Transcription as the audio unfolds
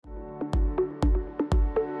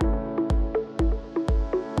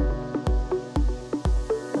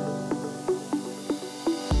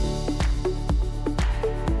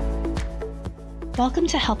Welcome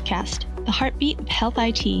to HealthCast, the heartbeat of health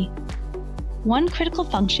IT. One critical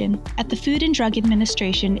function at the Food and Drug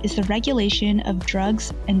Administration is the regulation of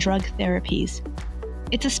drugs and drug therapies.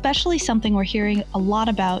 It's especially something we're hearing a lot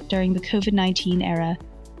about during the COVID-19 era.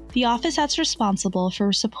 The office that's responsible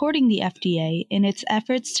for supporting the FDA in its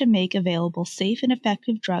efforts to make available safe and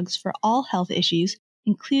effective drugs for all health issues,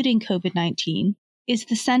 including COVID-19, is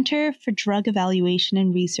the Center for Drug Evaluation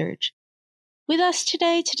and Research. With us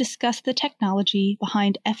today to discuss the technology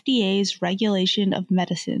behind FDA's regulation of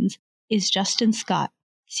medicines is Justin Scott,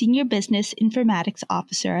 Senior Business Informatics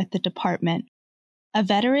Officer at the department. A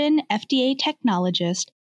veteran FDA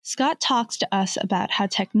technologist, Scott talks to us about how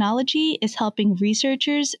technology is helping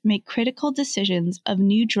researchers make critical decisions of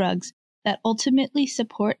new drugs that ultimately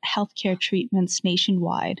support healthcare treatments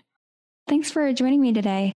nationwide. Thanks for joining me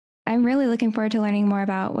today. I'm really looking forward to learning more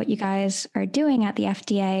about what you guys are doing at the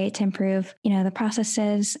FDA to improve, the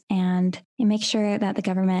processes and make sure that the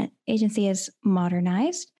government agency is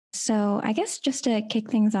modernized. So I guess just to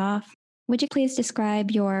kick things off, would you please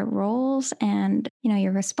describe your roles and,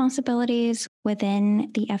 your responsibilities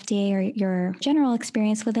within the FDA or your general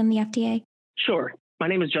experience within the FDA? Sure. My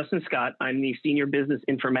name is Justin Scott. I'm the Senior Business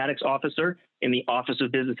Informatics Officer in the Office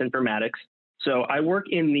of Business Informatics. So I work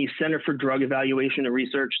in the Center for Drug Evaluation and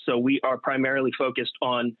Research. So we are primarily focused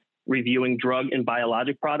on reviewing drug and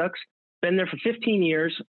biologic products. Been there for 15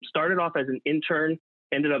 years, started off as an intern,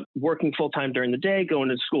 ended up working full-time during the day, going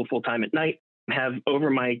to school full-time at night. Have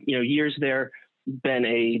over my years there been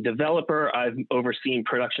a developer. I've overseen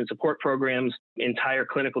production support programs, entire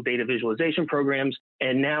clinical data visualization programs,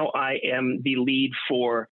 and now I am the lead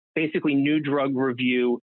for basically new drug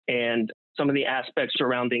review and some of the aspects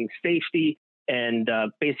surrounding safety and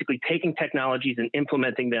basically taking technologies and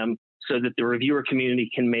implementing them so that the reviewer community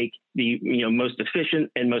can make the most efficient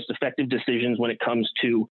and most effective decisions when it comes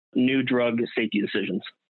to new drug safety decisions.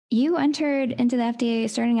 You entered into the FDA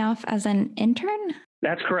starting off as an intern?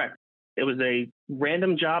 That's correct. It was a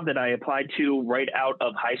random job that I applied to right out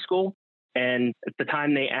of high school. And at the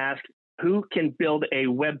time they asked, who can build a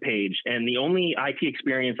web page? And the only IT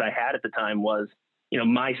experience I had at the time was,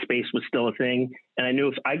 MySpace was still a thing. And I knew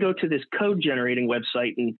if I go to this code generating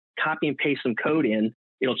website and copy and paste some code in,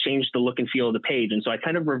 it'll change the look and feel of the page. And so I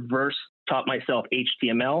kind of reverse taught myself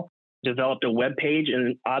HTML, developed a web page.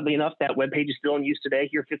 And oddly enough, that web page is still in use today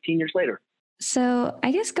here 15 years later. So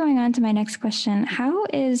I guess going on to my next question, how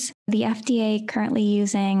is the FDA currently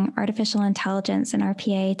using artificial intelligence and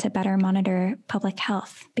RPA to better monitor public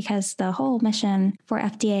health? Because the whole mission for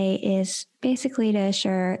FDA is basically to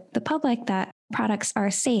assure the public that products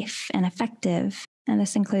are safe and effective. And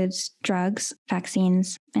this includes drugs,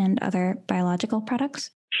 vaccines, and other biological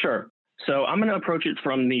products. Sure. So I'm going to approach it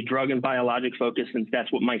from the drug and biologic focus since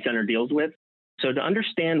that's what my center deals with. So to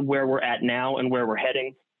understand where we're at now and where we're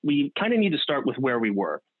heading, we kind of need to start with where we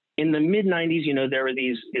were. In the mid-90s, there were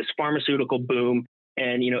this pharmaceutical boom,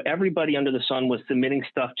 and, everybody under the sun was submitting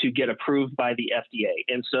stuff to get approved by the FDA.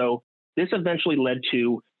 And so this eventually led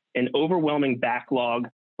to an overwhelming backlog.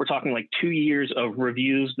 We're talking like 2 years of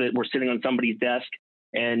reviews that were sitting on somebody's desk.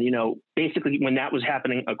 And, basically when that was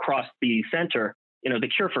happening across the center, the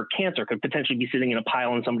cure for cancer could potentially be sitting in a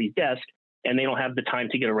pile on somebody's desk, and they don't have the time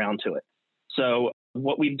to get around to it. So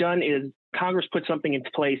what we've done is Congress put something into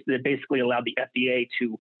place that basically allowed the FDA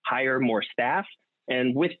to hire more staff.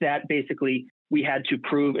 And with that, basically, we had to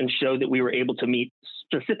prove and show that we were able to meet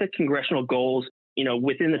specific congressional goals,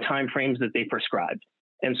 within the timeframes that they prescribed.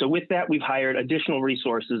 And so with that, we've hired additional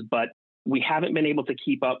resources, but we haven't been able to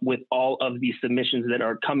keep up with all of the submissions that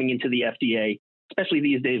are coming into the FDA, especially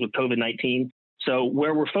these days with COVID-19. So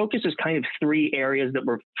where we're focused is kind of three areas that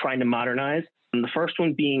we're trying to modernize. And the first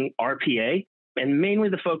one being RPA. And mainly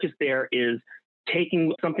the focus there is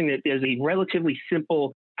taking something that is a relatively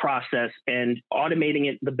simple process and automating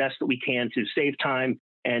it the best that we can to save time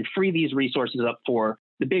and free these resources up for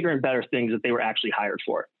the bigger and better things that they were actually hired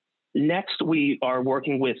for. Next, we are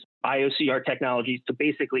working with IOCR technologies to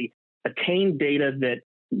basically attain data that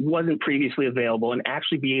wasn't previously available and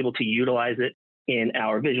actually be able to utilize it in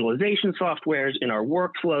our visualization softwares, in our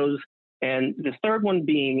workflows. And the third one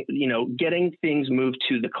being, getting things moved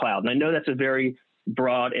to the cloud. And I know that's a very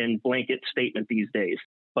broad and blanket statement these days,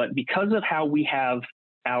 but because of how we have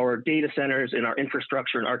our data centers and our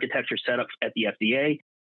infrastructure and architecture set up at the FDA,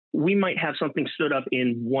 we might have something stood up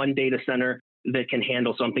in one data center that can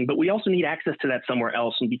handle something, but we also need access to that somewhere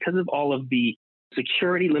else. And because of all of the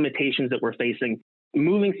security limitations that we're facing,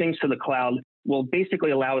 moving things to the cloud will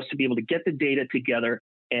basically allow us to be able to get the data together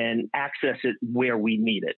and access it where we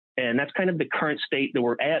need it. And that's kind of the current state that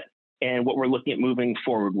we're at and what we're looking at moving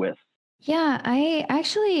forward with. Yeah, I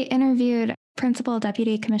actually interviewed Principal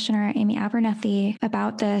Deputy Commissioner Amy Abernethy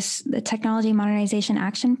about the Technology Modernization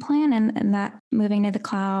Action Plan and that moving to the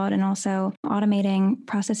cloud and also automating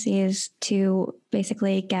processes to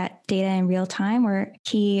basically get data in real time were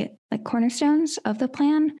key cornerstones of the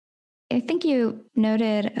plan. I think you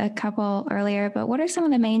noted a couple earlier, but what are some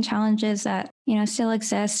of the main challenges that, still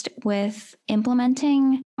exist with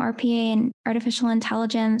implementing RPA and artificial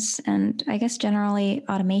intelligence and I guess generally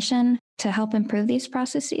automation to help improve these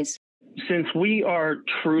processes? Since we are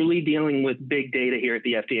truly dealing with big data here at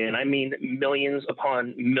the FDA, and I mean millions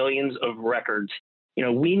upon millions of records,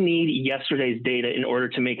 we need yesterday's data in order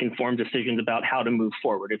to make informed decisions about how to move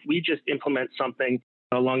forward. If we just implement something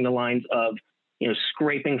along the lines of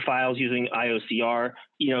scraping files using IOCR,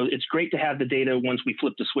 it's great to have the data once we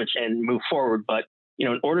flip the switch and move forward. But,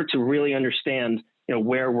 in order to really understand,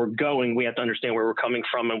 where we're going, we have to understand where we're coming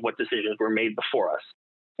from and what decisions were made before us.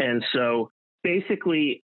 And so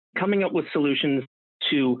basically coming up with solutions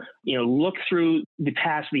to, look through the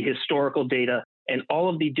past, the historical data and all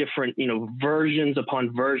of the different, versions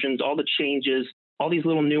upon versions, all the changes, all these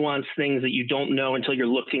little nuanced things that you don't know until you're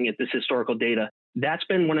looking at this historical data. That's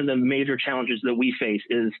been one of the major challenges that we face,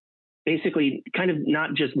 is basically kind of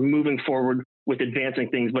not just moving forward with advancing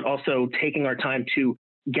things, but also taking our time to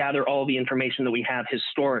gather all the information that we have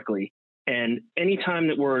historically. And anytime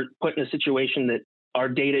that we're put in a situation that our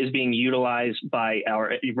data is being utilized by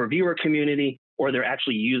our reviewer community, or they're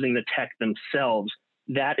actually using the tech themselves,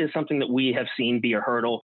 that is something that we have seen be a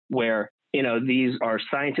hurdle where, these are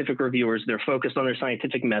scientific reviewers. They're focused on their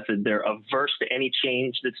scientific method. They're averse to any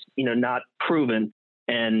change that's, not proven.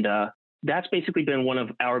 And that's basically been one of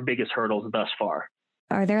our biggest hurdles thus far.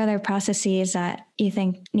 Are there other processes that you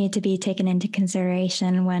think need to be taken into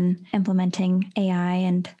consideration when implementing AI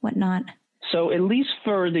and whatnot? So at least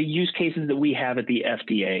for the use cases that we have at the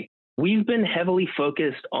FDA, we've been heavily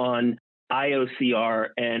focused on IOCR.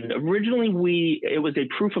 And originally it was a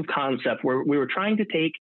proof of concept where we were trying to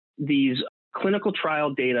take these clinical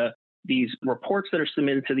trial data, these reports that are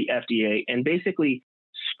submitted to the FDA, and basically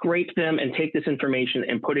scrape them and take this information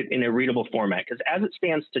and put it in a readable format. Because as it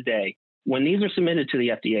stands today, when these are submitted to the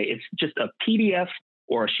FDA, it's just a PDF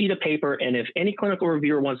or a sheet of paper. And if any clinical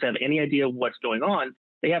reviewer wants to have any idea of what's going on,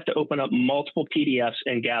 they have to open up multiple PDFs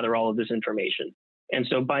and gather all of this information. And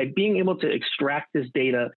so by being able to extract this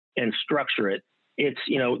data and structure it, it's,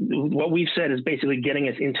 what we've said is basically getting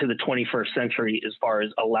us into the 21st century as far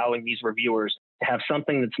as allowing these reviewers to have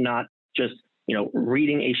something that's not just,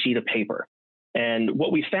 reading a sheet of paper. And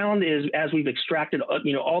what we found is as we've extracted,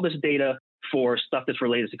 all this data for stuff that's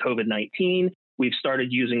related to COVID-19, we've started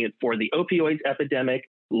using it for the opioids epidemic,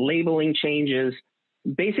 labeling changes.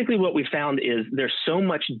 Basically, what we found is there's so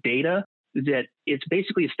much data that it's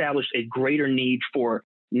basically established a greater need for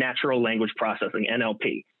natural language processing,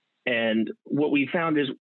 NLP. And what we found is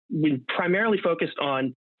we primarily focused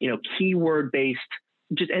on, keyword-based,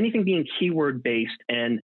 just anything being keyword-based.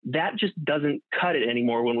 And that just doesn't cut it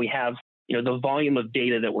anymore when we have, the volume of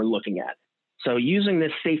data that we're looking at. So using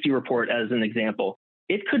this safety report as an example,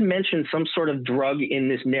 it could mention some sort of drug in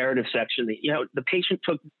this narrative section that, the patient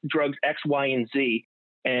took drugs X, Y, and Z.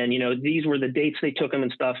 And, these were the dates they took them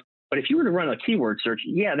and stuff. But if you were to run a keyword search,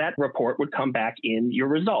 that report would come back in your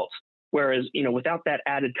results. Whereas, without that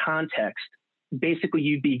added context, basically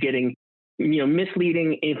you'd be getting,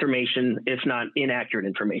 misleading information, if not inaccurate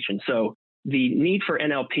information. So the need for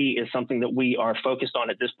NLP is something that we are focused on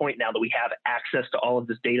at this point now that we have access to all of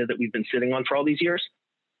this data that we've been sitting on for all these years.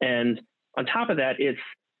 And on top of that, it's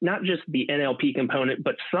not just the NLP component,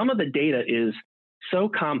 but some of the data is so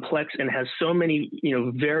complex and has so many,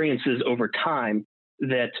 variances over time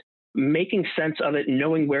that making sense of it,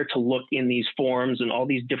 knowing where to look in these forms and all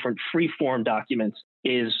these different free form documents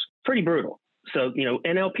is pretty brutal. So,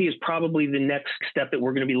 NLP is probably the next step that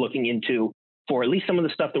we're going to be looking into for at least some of the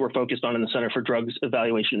stuff that we're focused on in the Center for Drugs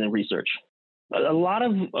Evaluation and Research. A lot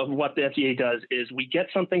of what the FDA does is we get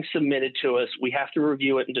something submitted to us. We have to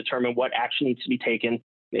review it and determine what action needs to be taken.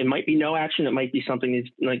 It might be no action. It might be something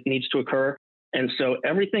that needs to occur. And so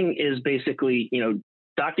everything is basically,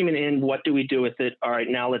 document in, what do we do with it? All right,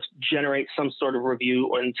 now let's generate some sort of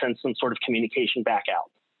review and send some sort of communication back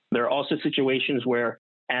out. There are also situations where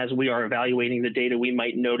as we are evaluating the data, we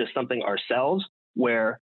might notice something ourselves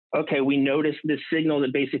where, okay, we notice this signal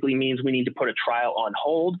that basically means we need to put a trial on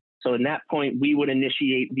hold. So in that point, we would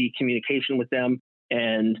initiate the communication with them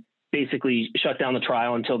and basically shut down the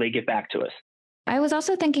trial until they get back to us. I was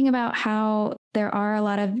also thinking about how there are a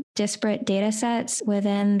lot of disparate data sets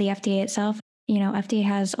within the FDA itself. FDA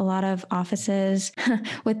has a lot of offices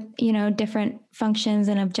with, different functions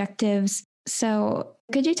and objectives. So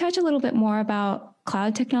could you touch a little bit more about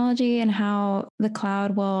cloud technology and how the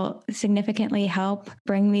cloud will significantly help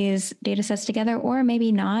bring these data sets together, or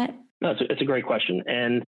maybe not? No, it's a great question.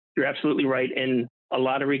 And you're absolutely right. In a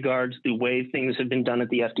lot of regards, the way things have been done at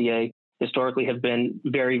the FDA historically have been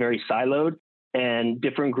very, very siloed, and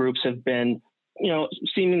different groups have been,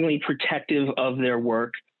 seemingly protective of their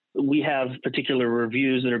work. We have particular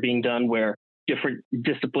reviews that are being done where different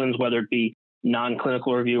disciplines, whether it be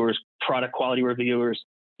non-clinical reviewers, product quality reviewers,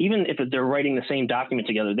 even if they're writing the same document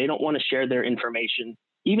together, they don't want to share their information,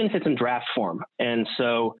 even if it's in draft form. And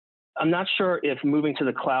so I'm not sure if moving to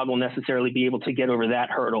the cloud will necessarily be able to get over that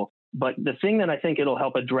hurdle. But the thing that I think it'll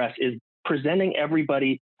help address is presenting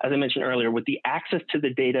everybody, as I mentioned earlier, with the access to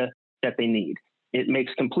the data that they need. It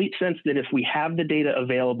makes complete sense that if we have the data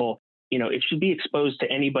available, it should be exposed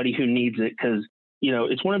to anybody who needs it, because,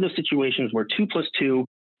 it's one of those situations where 2 + 2,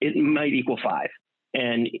 it might equal 5.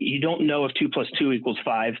 And you don't know if 2 + 2 =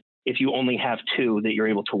 5 if you only have 2 that you're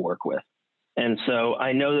able to work with. And so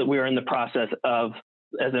I know that we're in the process of,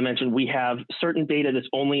 as I mentioned, we have certain data that's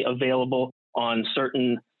only available on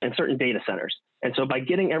certain data centers. And so by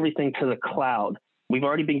getting everything to the cloud, we've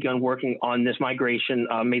already begun working on this migration,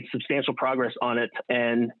 made substantial progress on it.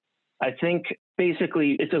 And I think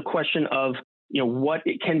basically it's a question of, what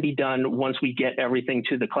it can be done once we get everything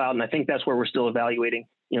to the cloud. And I think that's where we're still evaluating,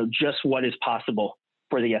 just what is possible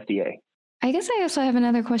for the FDA. I guess I also have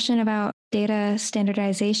another question about data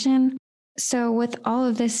standardization. So with all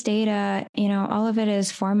of this data, all of it is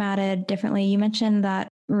formatted differently. You mentioned that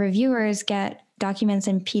reviewers get documents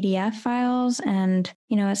in PDF files, and,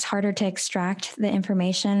 it's harder to extract the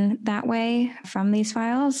information that way from these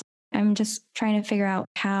files. I'm just trying to figure out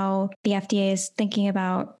how the FDA is thinking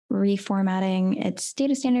about reformatting its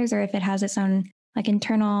data standards, or if it has its own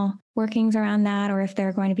internal workings around that, or if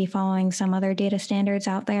they're going to be following some other data standards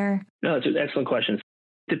out there. No, it's an excellent question.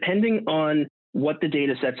 Depending on what the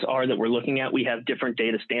data sets are that we're looking at, we have different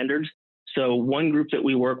data standards. So one group that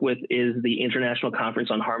we work with is the International Conference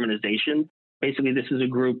on Harmonization. Basically, this is a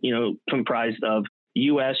group, comprised of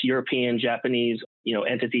US, European, Japanese,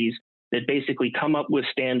 entities that basically come up with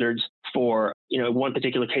standards for, one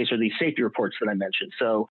particular case are these safety reports that I mentioned.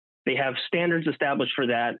 So they have standards established for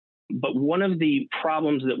that. But one of the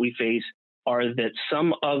problems that we face are that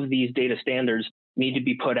some of these data standards need to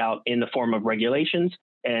be put out in the form of regulations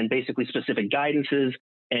and basically specific guidances.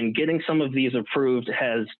 And getting some of these approved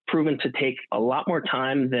has proven to take a lot more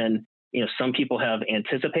time than some people have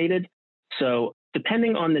anticipated. So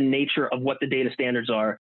depending on the nature of what the data standards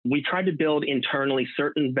are, we try to build internally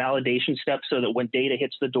certain validation steps so that when data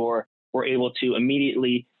hits the door, we're able to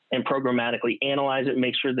immediately and programmatically analyze it,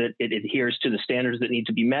 make sure that it adheres to the standards that need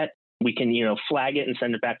to be met. We can, flag it and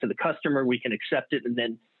send it back to the customer. We can accept it and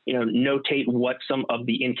then, notate what some of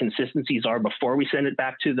the inconsistencies are before we send it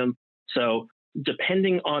back to them. So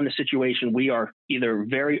depending on the situation, we are either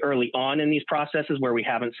very early on in these processes where we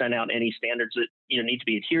haven't sent out any standards that, need to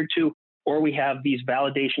be adhered to, or we have these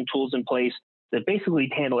validation tools in place that basically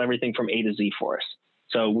handle everything from A to Z for us.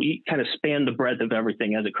 So we kind of span the breadth of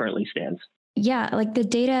everything as it currently stands. Yeah, like the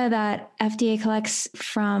data that FDA collects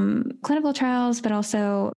from clinical trials, but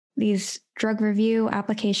also these drug review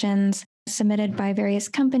applications submitted by various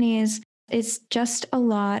companies, it's just a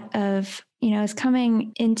lot of, is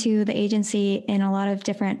coming into the agency in a lot of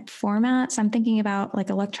different formats. I'm thinking about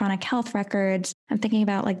electronic health records. I'm thinking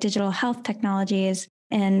about digital health technologies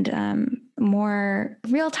and more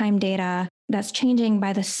real-time data that's changing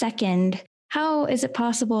by the second. How is it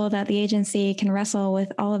possible that the agency can wrestle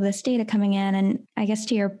with all of this data coming in? And I guess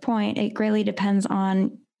to your point, it greatly depends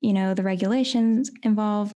on, the regulations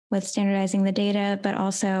involved with standardizing the data, but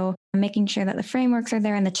also making sure that the frameworks are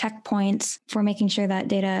there and the checkpoints for making sure that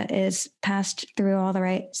data is passed through all the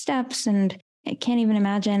right steps. And I can't even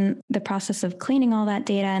imagine the process of cleaning all that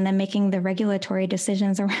data and then making the regulatory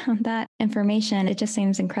decisions around that information. It just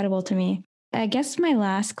seems incredible to me. I guess my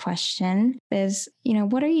last question is,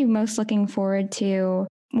 what are you most looking forward to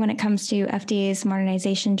when it comes to FDA's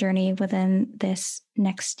modernization journey within this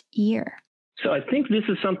next year? So I think this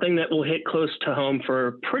is something that will hit close to home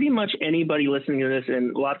for pretty much anybody listening to this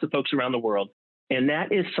and lots of folks around the world. And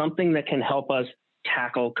that is something that can help us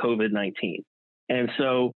tackle COVID-19. And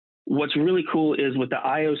so what's really cool is with the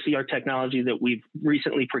IOCR technology that we've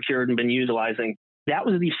recently procured and been utilizing, that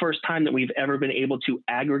was the first time that we've ever been able to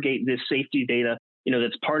aggregate this safety data,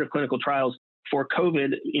 that's part of clinical trials for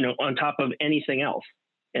COVID, on top of anything else.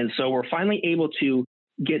 And so we're finally able to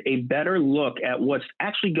get a better look at what's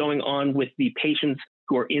actually going on with the patients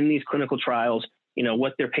who are in these clinical trials,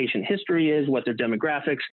 what their patient history is, what their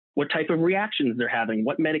demographics, what type of reactions they're having,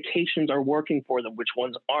 what medications are working for them, which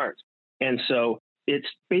ones aren't. And so it's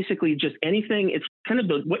basically just anything. It's kind of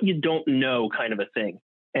what you don't know kind of a thing.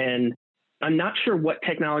 And I'm not sure what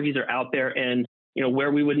technologies are out there and,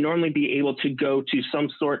 where we would normally be able to go to some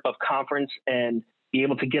sort of conference and be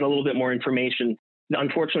able to get a little bit more information.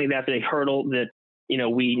 Unfortunately, that's a hurdle that,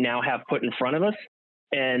 we now have put in front of us.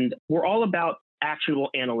 And we're all about actual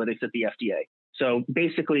analytics at the FDA. So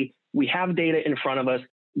basically, we have data in front of us.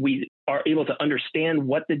 We are able to understand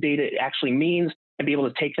what the data actually means and be able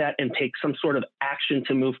to take that and take some sort of action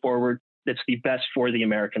to move forward that's the best for the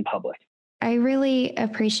American public. I really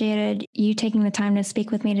appreciated you taking the time to speak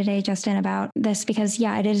with me today, Justin, about this because,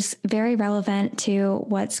 it is very relevant to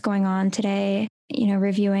what's going on today.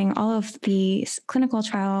 Reviewing all of these clinical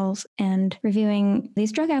trials and reviewing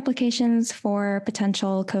these drug applications for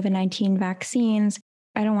potential COVID-19 vaccines.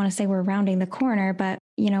 I don't want to say we're rounding the corner, but,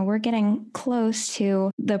 we're getting close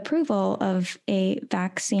to the approval of a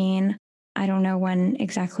vaccine. I don't know when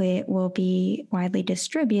exactly it will be widely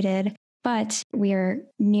distributed, but we are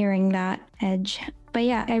nearing that edge. But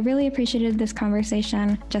I really appreciated this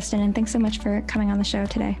conversation, Justin, and thanks so much for coming on the show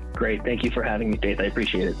today. Great. Thank you for having me, Faith. I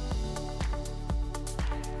appreciate it.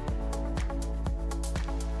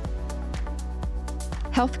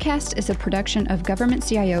 HealthCast is a production of Government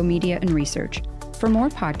CIO Media and Research. For more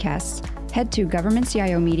podcasts, head to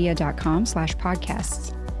governmentcio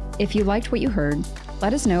media.com/podcasts. If you liked what you heard,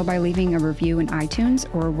 let us know by leaving a review in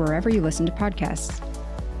iTunes or wherever you listen to podcasts.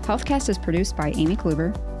 HealthCast is produced by Amy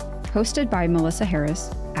Kluber, hosted by Melissa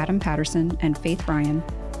Harris, Adam Patterson, and Faith Ryan.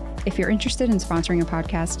 If you're interested in sponsoring a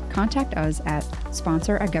podcast, contact us at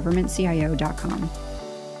sponsor@governmentcio.com.